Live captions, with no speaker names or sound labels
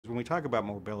when we talk about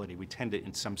mobility, we tend to,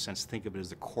 in some sense, think of it as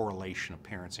the correlation of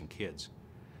parents and kids.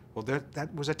 Well,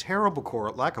 that was a terrible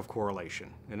lack of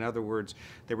correlation. In other words,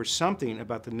 there was something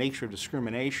about the nature of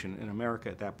discrimination in America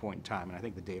at that point in time, and I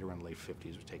think the data around the late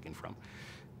 50s was taken from,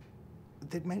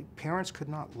 that many parents could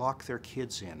not lock their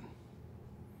kids in.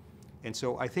 And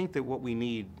so I think that what we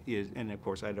need is, and of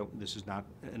course this is not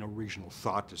an original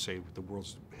thought to say the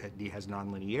world has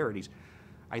nonlinearities.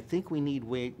 I think we need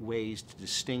ways to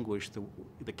distinguish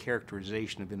the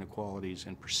characterization of inequalities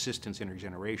and persistence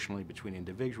intergenerationally between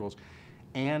individuals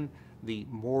and the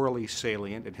morally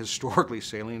salient and historically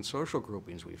salient social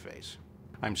groupings we face.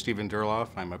 I'm Stephen Durlauf.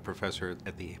 I'm a professor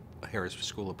at the Harris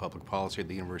School of Public Policy at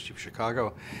the University of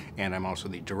Chicago, and I'm also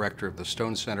the director of the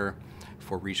Stone Center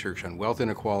for Research on Wealth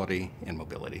Inequality and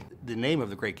Mobility. The name of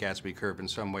the Great Gatsby Curve in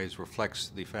some ways reflects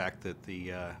the fact that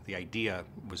the idea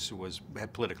was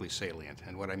politically salient.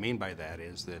 And what I mean by that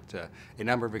is that a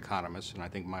number of economists, and I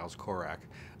think Miles Korak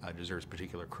deserves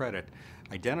particular credit,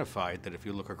 identified that if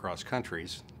you look across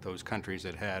countries, those countries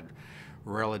that had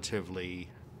relatively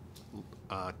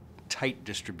tight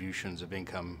distributions of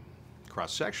income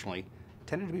cross-sectionally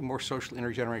tended to be more socially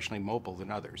intergenerationally mobile than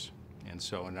others. And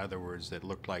so, in other words, it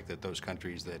looked like that those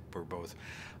countries that were both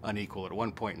unequal at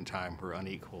one point in time were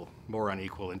more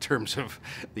unequal in terms of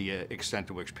the extent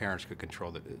to which parents could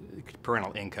control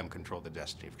parental income controlled the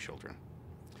destiny of children.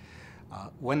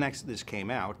 When this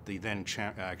came out, the then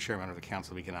chairman of the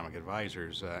Council of Economic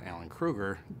Advisors, Alan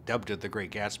Kruger, dubbed it the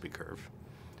Great Gatsby Curve.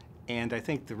 And I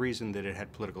think the reason that it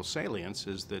had political salience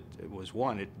is that it was,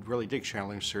 one, it really did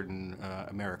challenge certain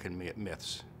American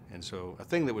myths. And so a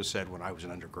thing that was said when I was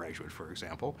an undergraduate, for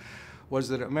example, was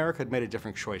that America had made a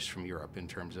different choice from Europe in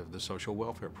terms of the social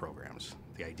welfare programs.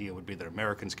 The idea would be that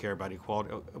Americans care about equality,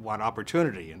 want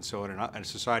opportunity, and so in a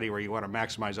society where you want to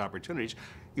maximize opportunities,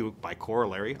 you, by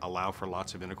corollary, allow for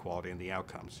lots of inequality in the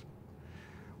outcomes.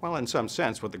 Well, in some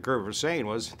sense, what the curve was saying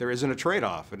was there isn't a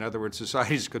trade-off. In other words,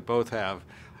 societies could both have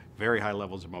very high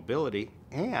levels of mobility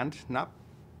and not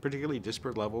particularly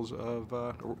disparate levels of,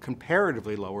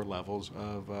 comparatively lower levels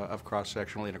of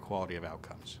cross-sectional inequality of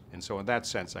outcomes. And so in that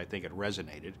sense, I think it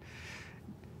resonated,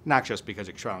 not just because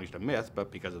it challenged a myth,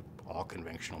 but because of all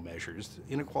conventional measures.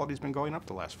 Inequality has been going up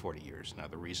the last 40 years. Now,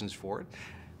 the reasons for it,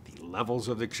 the levels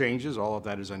of the changes, all of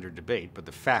that is under debate, but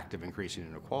the fact of increasing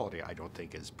inequality I don't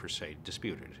think is per se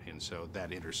disputed, and so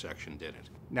that intersection did it.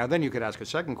 Now then you could ask a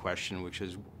second question, which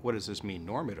is, what does this mean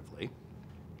normatively?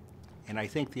 And I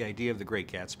think the idea of the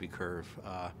Great Gatsby Curve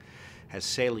has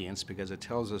salience because it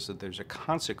tells us that there's a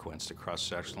consequence to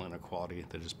cross-sectional inequality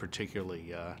that is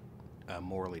particularly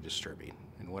morally disturbing.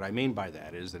 And what I mean by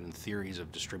that is that in theories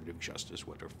of distributive justice,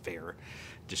 what are fair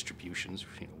distributions,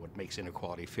 what makes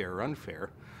inequality fair or unfair,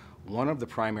 one of the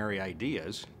primary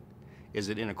ideas is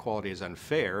that inequality is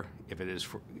unfair if it is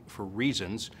for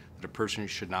reasons that a person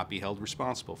should not be held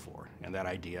responsible for. And that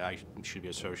idea should be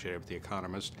associated with the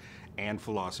economist and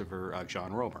philosopher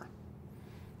John Romer.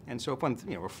 And so if one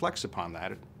reflects upon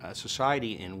that, a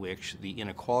society in which the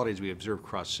inequalities we observe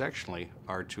cross-sectionally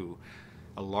are to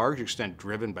a large extent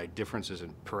driven by differences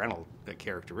in parental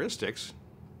characteristics,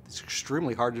 it's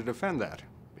extremely hard to defend that.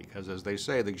 Because, as they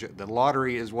say, the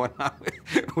lottery is won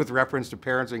with reference to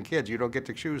parents and kids. You don't get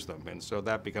to choose them. And so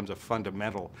that becomes a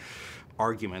fundamental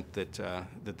argument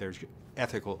that there's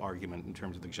ethical argument in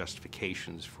terms of the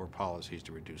justifications for policies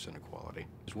to reduce inequality.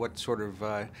 What sort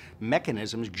of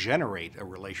mechanisms generate a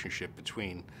relationship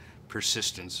between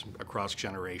persistence across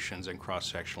generations and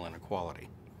cross-sectional inequality?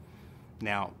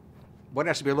 Now, one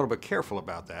has to be a little bit careful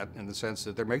about that in the sense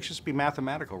that there may just be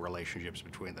mathematical relationships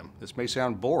between them. This may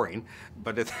sound boring,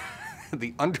 but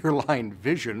the underlying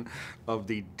vision of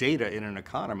the data in an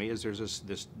economy is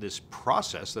there's this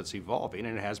process that's evolving,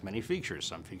 and it has many features.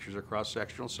 Some features are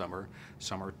cross-sectional, some are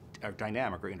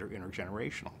dynamic or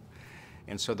intergenerational.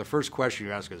 And so the first question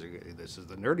you ask is, this is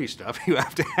the nerdy stuff, you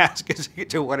have to ask is,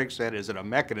 to what extent is it a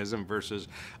mechanism versus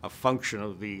a function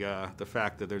of the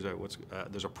fact that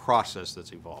there's a process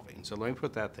that's evolving. So let me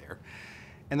put that there.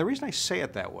 And the reason I say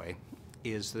it that way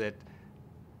is that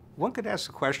one could ask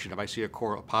the question, if I see a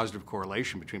positive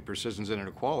correlation between persistence and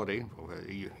inequality,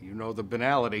 you know the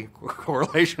banality,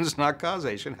 correlation is not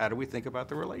causation. How do we think about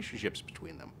the relationships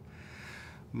between them?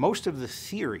 Most of the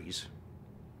theories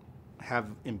have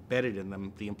embedded in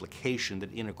them the implication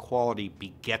that inequality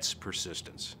begets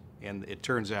persistence. And it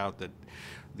turns out that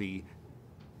the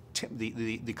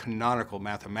canonical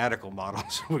mathematical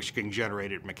models, which can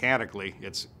generate it mechanically,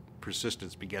 it's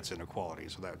persistence begets inequality.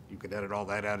 So that you could edit all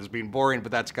that out as being boring,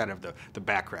 but that's kind of the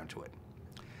background to it.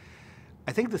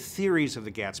 I think the theories of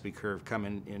the Gatsby curve come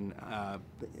in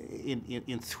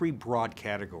three broad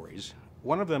categories.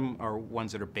 One of them are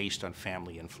ones that are based on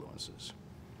family influences.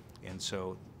 And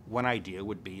so one idea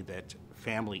would be that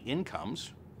family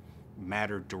incomes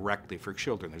matter directly for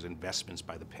children. There's investments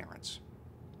by the parents.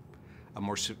 A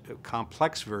more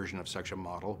complex version of such a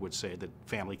model would say that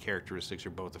family characteristics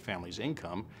are both the family's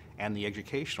income and the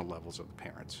educational levels of the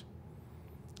parents.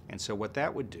 And so what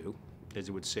that would do is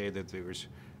it would say that there's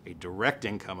a direct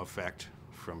income effect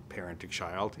from parent to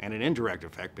child and an indirect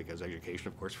effect, because education,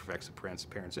 of course, affects the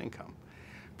parent's income.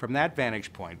 From that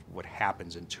vantage point, what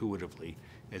happens intuitively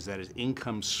is that as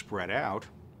incomes spread out,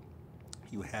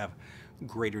 you have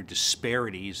greater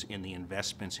disparities in the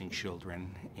investments in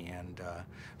children and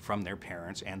from their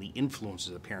parents, and the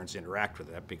influences the parents interact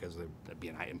with that, because there'd be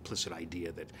an implicit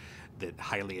idea that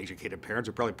highly educated parents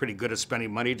are probably pretty good at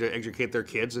spending money to educate their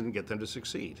kids and get them to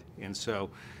succeed. And so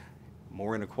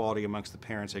more inequality amongst the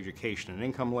parents' education and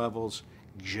income levels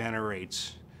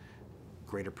generates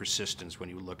greater persistence when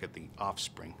you look at the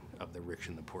offspring of the rich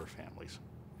and the poor families.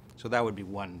 So that would be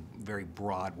one very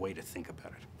broad way to think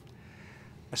about it.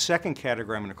 A second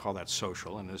category, I'm going to call that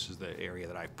social, and this is the area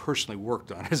that I personally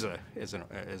worked on as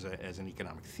an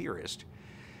economic theorist.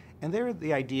 And there,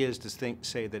 the idea is to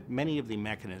say that many of the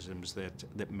mechanisms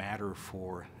that matter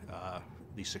for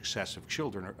the success of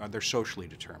children they're socially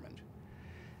determined.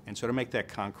 And so to make that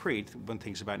concrete, one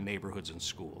thinks about neighborhoods and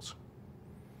schools.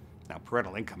 Now,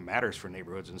 parental income matters for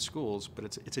neighborhoods and schools, but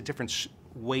it's a different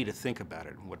way to think about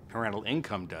it. What parental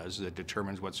income does is it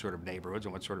determines what sort of neighborhoods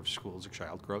and what sort of schools a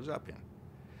child grows up in.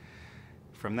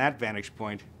 From that vantage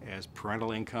point, as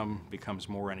parental income becomes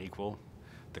more unequal,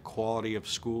 the quality of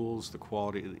schools,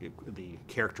 the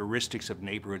characteristics of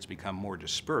neighborhoods become more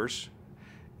dispersed,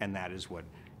 and that is what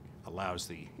allows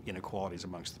the inequalities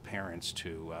amongst the parents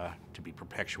to be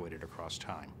perpetuated across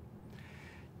time.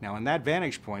 Now, in that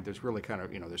vantage point, there's really kind of,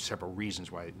 there's several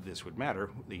reasons why this would matter.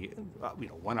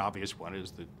 One obvious one is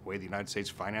the way the United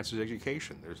States finances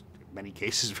education. There's, in many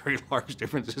cases, very large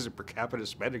differences in per capita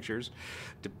expenditures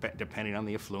depending on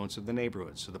the affluence of the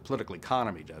neighborhood. So the political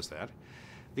economy does that.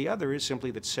 The other is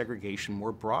simply that segregation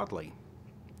more broadly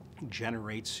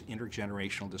generates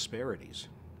intergenerational disparities.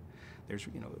 There's,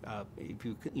 if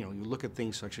you look at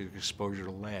things such as exposure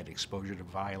to lead, exposure to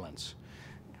violence,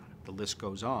 the list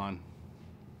goes on.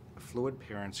 Affluent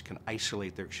parents can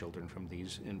isolate their children from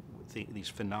these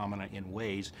phenomena in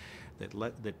ways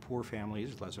that poor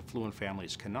families, less affluent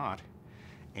families, cannot.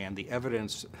 And the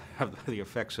evidence of the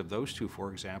effects of those two,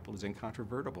 for example, is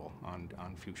incontrovertible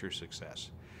on future success.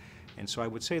 And so I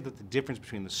would say that the difference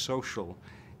between the social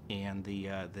and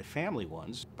the family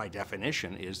ones, by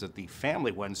definition, is that the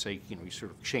family ones say, you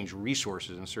sort of change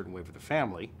resources in a certain way for the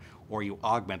family, or you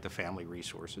augment the family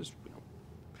resources,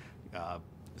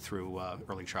 through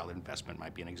early childhood investment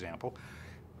might be an example,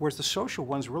 whereas the social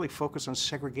ones really focus on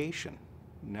segregation.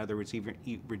 In other words, either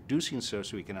reducing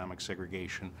socioeconomic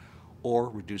segregation or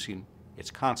reducing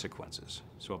its consequences.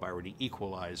 So if I were to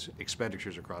equalize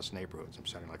expenditures across neighborhoods, I'm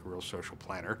sounding like a real social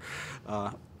planner,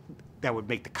 that would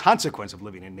make the consequence of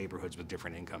living in neighborhoods with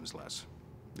different incomes less.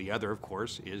 The other, of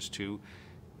course, is to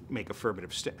make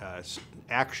affirmative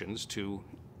actions to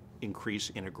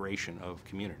increase integration of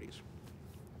communities.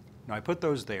 Now, I put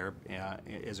those there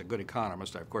as a good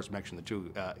economist. I, of course, mentioned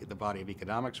the body of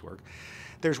economics work.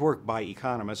 There's work by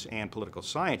economists and political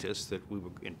scientists that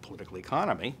in political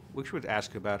economy, which would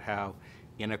ask about how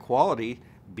inequality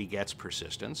begets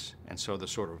persistence. And so the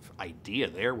sort of idea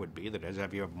there would be that as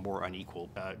you have more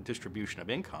unequal distribution of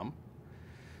income,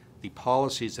 the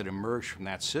policies that emerge from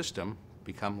that system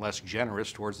become less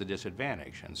generous towards the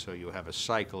disadvantaged. And so you have a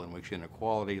cycle in which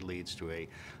inequality leads to a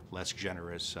less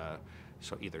generous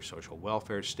so either social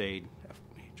welfare state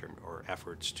or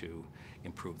efforts to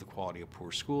improve the quality of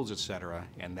poor schools, et cetera,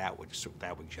 and that would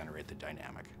generate the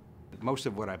dynamic. Most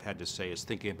of what I've had to say is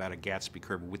thinking about a Gatsby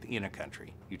curve within a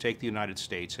country. You take the United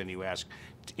States and you ask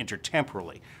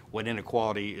intertemporally, when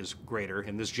inequality is greater,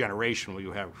 in this generation will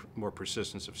you have more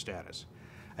persistence of status?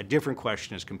 A different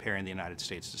question is comparing the United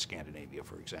States to Scandinavia,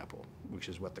 for example, which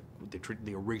is what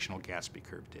the original Gatsby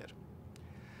curve did.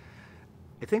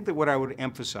 I think that what I would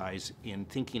emphasize in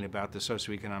thinking about the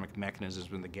socioeconomic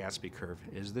mechanisms in the Gatsby curve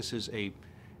is this is a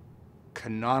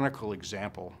canonical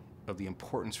example of the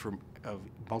importance of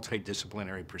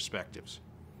multidisciplinary perspectives.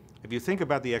 If you think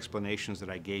about the explanations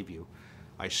that I gave you,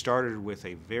 I started with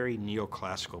a very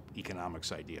neoclassical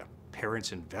economics idea.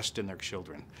 Parents invest in their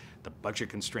children. The budget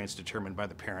constraints determined by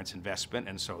the parents' investment,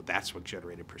 and so that's what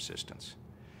generated persistence.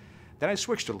 Then I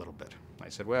switched a little bit. I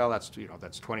said, well, that's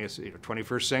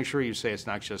 21st century. You say it's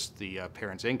not just the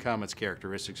parents' income, it's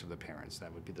characteristics of the parents.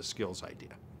 That would be the skills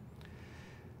idea.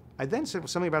 I then said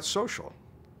something about social.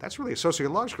 That's really a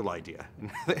sociological idea.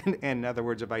 In other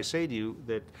words, if I say to you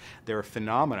that there are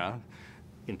phenomena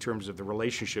in terms of the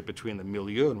relationship between the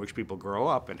milieu in which people grow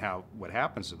up and what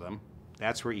happens to them,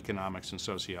 that's where economics and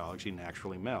sociology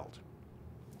naturally meld.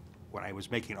 When I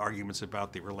was making arguments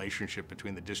about the relationship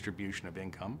between the distribution of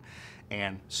income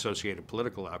and associated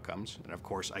political outcomes, and of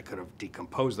course I could have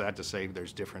decomposed that to say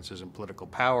there's differences in political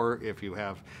power if you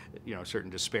have, certain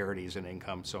disparities in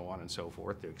income, so on and so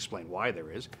forth, to explain why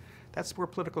there is. That's where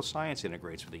political science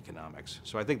integrates with economics.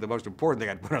 So I think the most important thing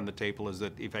I'd put on the table is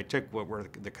that if I took what were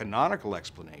the canonical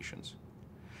explanations,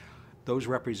 those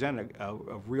represent a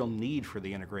real need for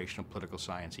the integration of political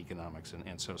science, economics,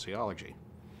 and sociology.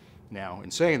 Now,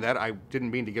 in saying that, I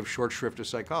didn't mean to give short shrift to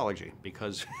psychology,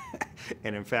 because,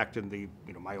 and in fact, in the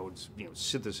my own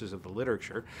synthesis of the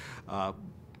literature,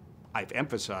 I've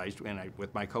emphasized,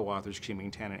 with my co-authors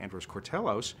Ximing Tan and Andros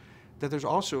Cortellos, that there's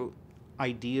also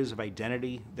ideas of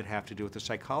identity that have to do with the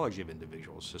psychology of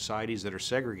individuals. Societies that are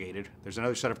segregated, there's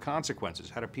another set of consequences.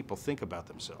 How do people think about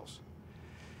themselves?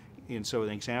 And so an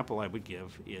example I would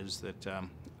give is that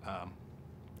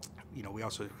we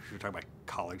also talk about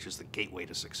college as the gateway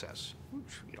to success,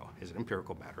 which, is an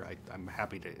empirical matter. I'm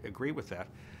happy to agree with that.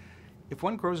 If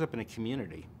one grows up in a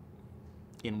community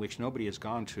in which nobody has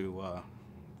gone to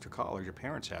college, or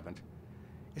parents haven't,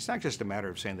 it's not just a matter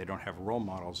of saying they don't have role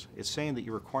models. It's saying that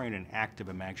you're requiring an active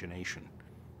imagination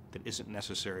that isn't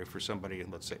necessary for somebody.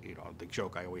 Let's say, the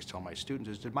joke I always tell my students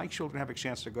is, did my children have a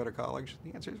chance to go to college?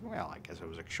 The answer is, well, I guess it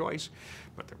was a choice,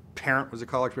 but their parent was a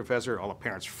college professor, all the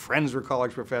parents' friends were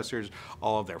college professors,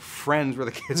 all of their friends were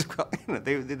the kids of college.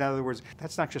 In other words,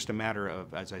 that's not just a matter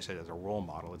of, as I said, as a role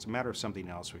model. It's a matter of something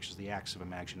else, which is the acts of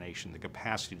imagination, the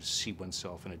capacity to see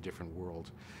oneself in a different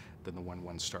world than the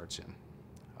one starts in.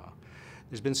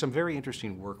 There's been some very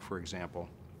interesting work, for example,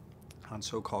 on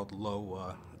so-called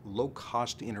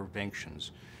low-cost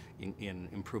interventions in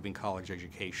improving college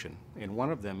education. And one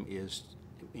of them is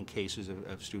in cases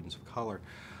of students of color,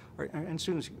 and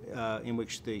students in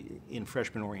which in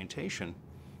freshman orientation,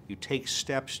 you take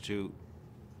steps to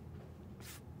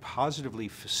positively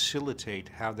facilitate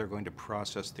how they're going to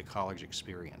process the college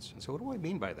experience. And so what do I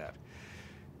mean by that?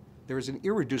 There is an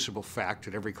irreducible fact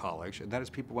at every college, and that is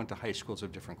people went to high schools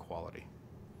of different quality.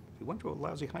 If you went to a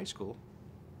lousy high school,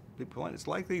 it's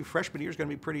likely your freshman year is going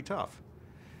to be pretty tough.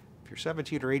 If you're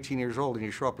 17 or 18 years old and you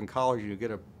show up in college and you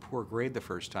get a poor grade the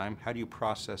first time, how do you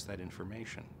process that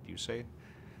information? Do you say,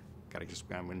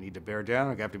 I'm going to need to bear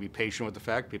down, I have to be patient with the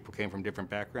fact people came from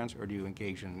different backgrounds, or do you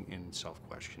engage in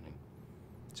self-questioning?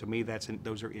 To me,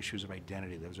 those are issues of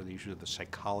identity. Those are the issues of the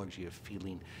psychology of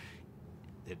feeling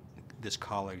that this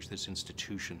college, this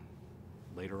institution,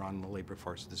 later on in the labor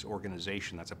force, this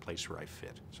organization, that's a place where I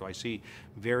fit. So I see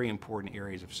very important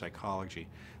areas of psychology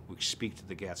which speak to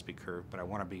the Gatsby curve, but I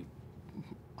want to be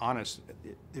honest,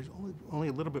 there's only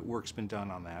a little bit work's been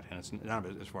done on that, and it's none of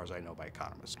it, as far as I know, by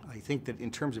economists. I think that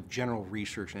in terms of general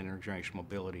research and intergenerational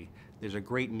mobility, there's a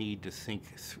great need to think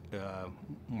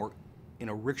more in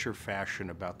a richer fashion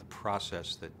about the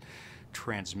process that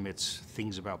transmits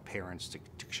things about parents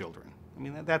to children. I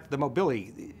mean, the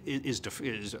mobility is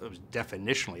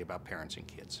definitionally about parents and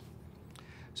kids.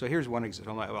 So here's one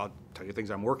example. I'll tell you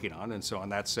things I'm working on, and so in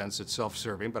that sense it's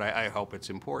self-serving, but I hope it's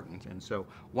important. And so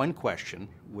one question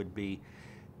would be,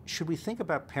 should we think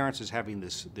about parents as having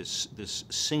this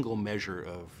single measure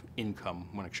of income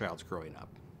when a child's growing up?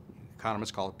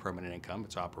 Economists call it permanent income.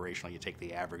 It's operational. You take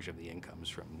the average of the incomes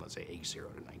from, let's say, age 0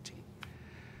 to 19.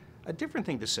 A different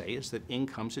thing to say is that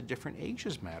incomes at different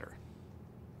ages matter.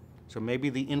 So maybe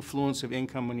the influence of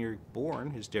income when you're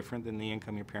born is different than the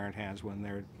income your parent has when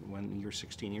you're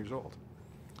 16 years old.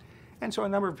 And so a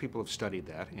number of people have studied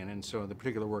that, and so the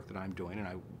particular work that I'm doing, and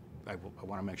I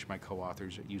want to mention my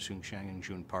co-authors, Yu-Sung Chang and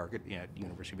Jun Park at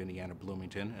University of Indiana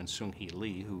Bloomington, and Sung-Hee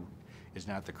Lee, who is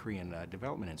now at the Korean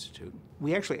Development Institute.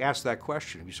 We actually asked that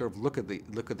question. If you sort of look at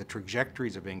the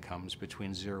trajectories of incomes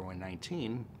between 0 and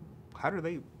 19, how do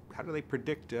they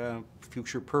predict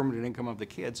future permanent income of the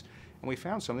kids? And we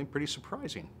found something pretty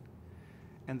surprising.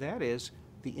 And that is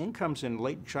the incomes in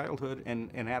late childhood and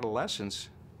adolescence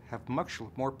have much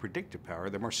more predictive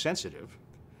power. They're more sensitive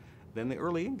than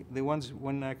the ones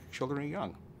when children are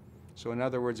young. So in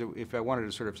other words, if I wanted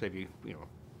to sort of say,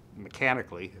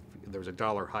 mechanically, if there was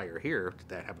 $1 higher here,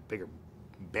 that have a bigger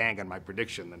bang on my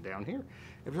prediction than down here,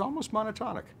 it was almost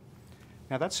monotonic.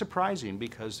 Now that's surprising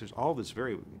because there's all this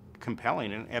very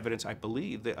compelling evidence, I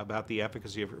believe, about the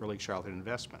efficacy of early childhood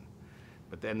investment.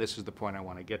 But then this is the point I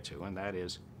want to get to, and that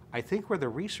is, I think where the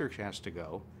research has to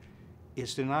go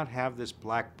is to not have this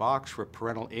black box where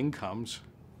parental incomes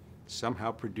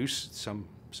somehow produce some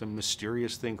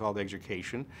mysterious thing called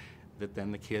education that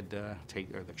then the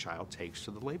the child takes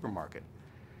to the labor market.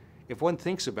 If one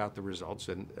thinks about the results,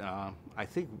 and I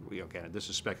think, again, this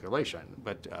is speculation,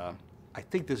 but I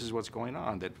think this is what's going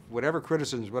on, that whatever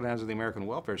criticisms one has of the American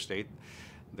welfare state,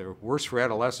 they're worse for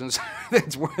adolescents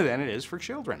than it is for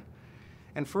children.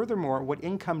 And furthermore, what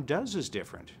income does is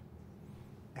different.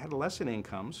 Adolescent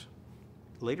incomes,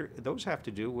 later, those have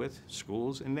to do with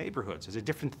schools and neighborhoods. It's a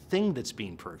different thing that's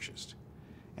being purchased.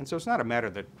 And so it's not a matter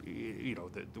that,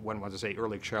 that one wants to say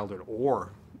early childhood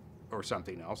or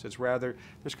something else. It's rather,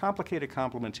 there's complicated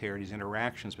complementarities,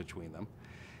 interactions between them.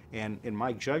 And in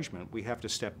my judgment, we have to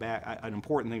step back. An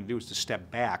important thing to do is to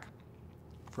step back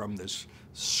from this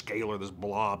scale or this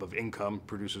blob of income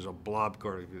produces a blob,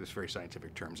 this very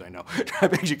scientific terms, I know,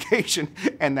 of education,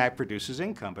 and that produces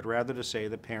income. But rather to say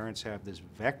that parents have this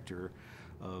vector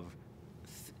of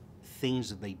things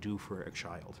that they do for a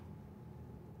child.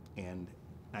 And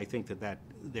I think that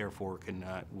therefore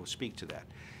will speak to that.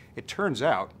 It turns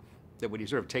out that when you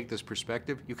sort of take this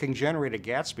perspective, you can generate a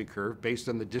Gatsby curve based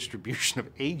on the distribution of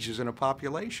ages in a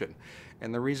population.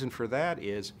 And the reason for that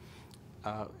is,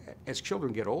 as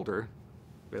children get older,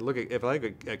 if I look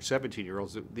at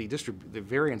 17-year-olds, the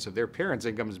variance of their parents'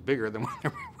 income is bigger than when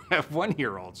they have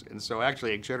 1-year-olds. And so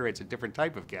actually it generates a different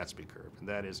type of Gatsby curve. And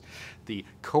that is the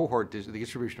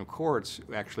distribution of cohorts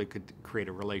actually could create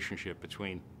a relationship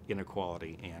between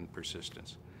inequality and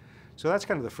persistence. So that's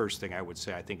kind of the first thing I would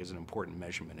say I think is an important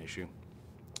measurement issue.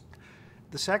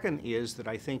 The second is that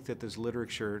I think that this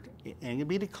literature, and to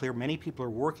be clear, many people are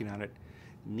working on it,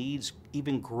 needs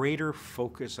even greater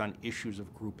focus on issues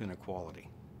of group inequality.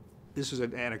 This is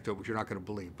an anecdote which you're not going to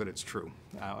believe, but it's true.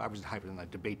 I was in a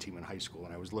debate team in high school,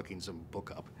 and I was looking some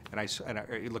book up, and I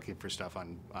looking for stuff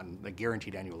on the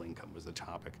guaranteed annual income was the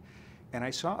topic, and I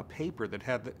saw a paper that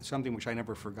had something which I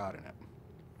never forgot in it.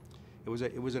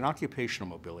 It was an occupational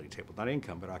mobility table, not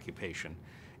income, but occupation,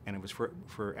 and it was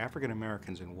for African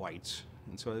Americans and whites,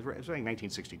 and so it was like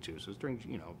 1962, so it was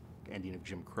during ending of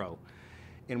Jim Crow,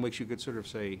 in which you could sort of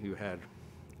say you had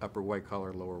upper white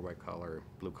collar, lower white collar,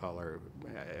 blue collar,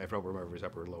 I don't remember if it was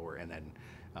upper or lower, and then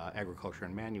agriculture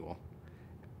and manual.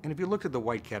 And if you looked at the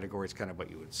white category, it's kind of what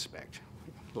you would expect.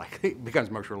 Like, it becomes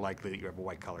much more likely that you have a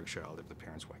white collar child if the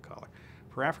parent's white collar.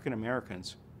 For African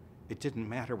Americans, it didn't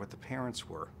matter what the parents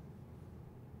were.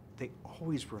 They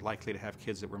always were likely to have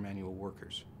kids that were manual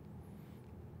workers.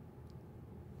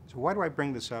 So why do I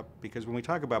bring this up? Because when we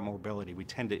talk about mobility, we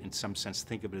tend to, in some sense,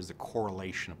 think of it as the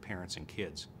correlation of parents and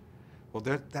kids. Well,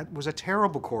 that was a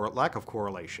terrible lack of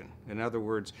correlation. In other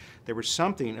words, there was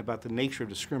something about the nature of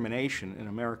discrimination in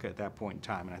America at that point in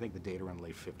time, and I think the data around the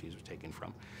late 50s was taken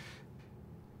from,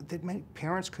 that many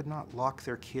parents could not lock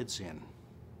their kids in.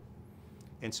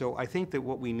 And so I think that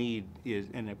what we need is,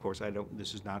 and of course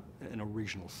this is not an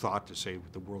original thought to say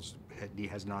the world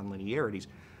has nonlinearities.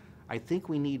 I think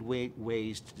we need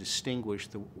ways to distinguish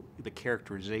the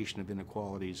characterization of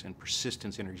inequalities and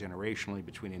persistence intergenerationally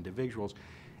between individuals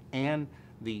and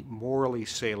the morally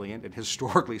salient and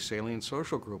historically salient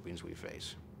social groupings we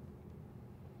face.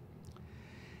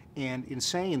 And in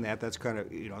saying that, that's kind of,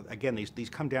 again, these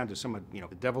come down to some of, the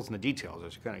devil's in the details.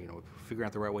 It's kind of, figuring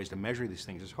out the right ways to measure these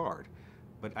things is hard.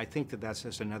 But I think that that's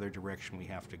just another direction we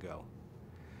have to go.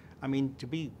 I mean, to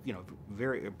be,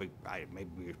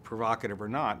 maybe provocative or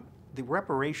not, the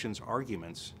reparations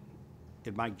arguments,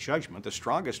 in my judgment, the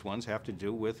strongest ones have to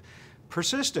do with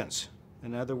persistence.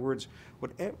 In other words,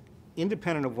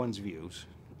 independent of one's views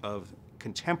of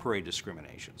contemporary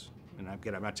discriminations, and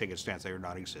again, I'm not taking a stance they are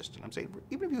non-existent. I'm saying,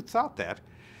 even if you thought that,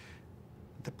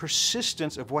 the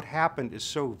persistence of what happened is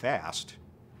so vast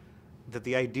that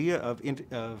the idea of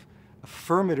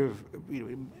affirmative,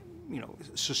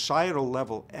 societal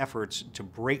level efforts to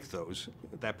break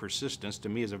that persistence, to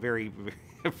me is a very,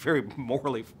 very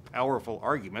morally powerful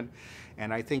argument.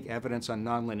 And I think evidence on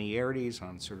nonlinearities,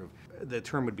 on sort of, the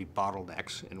term would be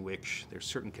bottlenecks, in which there's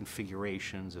certain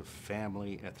configurations of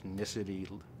family, ethnicity,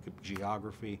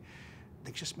 geography,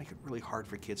 they just make it really hard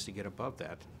for kids to get above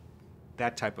that.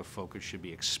 That type of focus should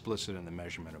be explicit in the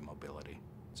measurement of mobility.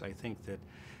 So I think that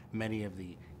many of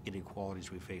the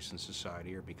inequalities we face in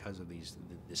society are because of the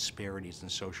disparities in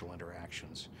social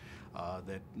interactions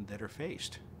that are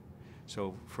faced.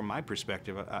 So from my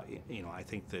perspective, I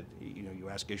think that, you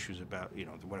ask issues about,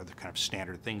 what are the kind of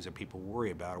standard things that people worry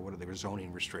about, or what are the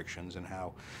zoning restrictions, and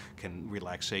how can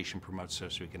relaxation promote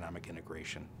socioeconomic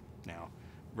integration. Now,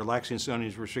 relaxing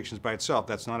zoning restrictions by itself,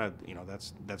 that's not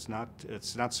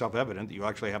it's not self-evident that you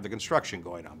actually have the construction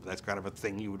going on, but that's kind of a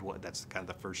thing that's kind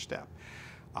of the first step.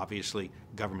 Obviously,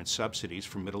 government subsidies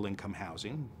for middle-income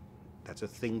housing, that's a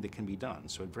thing that can be done.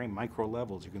 So at very micro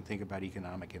levels, you can think about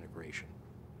economic integration.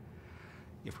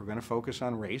 If we're going to focus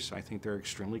on race, I think there are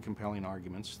extremely compelling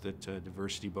arguments that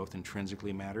diversity both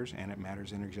intrinsically matters and it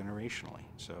matters intergenerationally.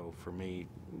 So for me,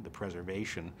 the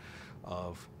preservation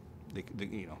of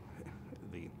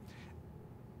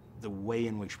the way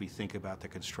in which we think about the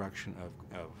construction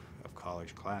of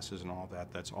college classes and all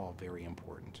that, that's all very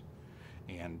important.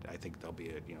 And I think there'll be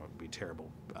a it'd be a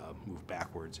terrible move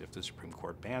backwards if the Supreme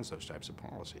Court bans those types of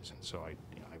policies. And so I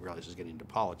realize this is getting into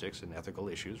politics and ethical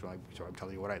issues. So I'm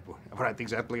telling you what I think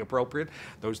is ethically appropriate.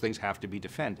 Those things have to be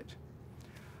defended.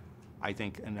 I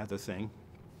think another thing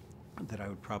that I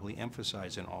would probably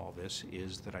emphasize in all this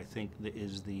is that I think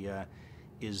is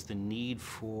the need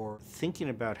for thinking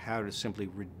about how to simply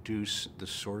reduce the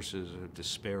sources of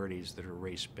disparities that are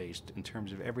race-based in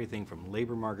terms of everything from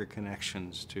labor market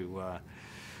connections to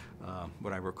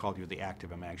what I would call the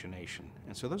active imagination.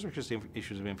 And so those are just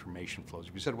issues of information flows.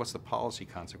 If you said, what's the policy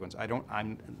consequence?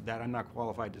 I'm not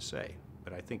qualified to say,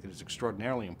 but I think that it's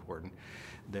extraordinarily important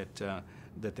that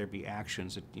that there be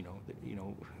actions that,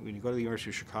 when you go to the University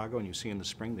of Chicago and you see in the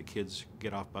spring the kids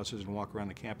get off buses and walk around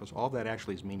the campus, all that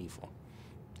actually is meaningful.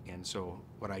 And so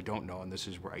what I don't know, and this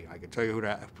is where I could tell you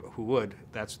who would,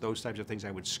 that's those types of things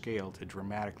I would scale to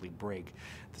dramatically break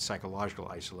the psychological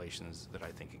isolations that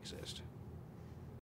I think exist.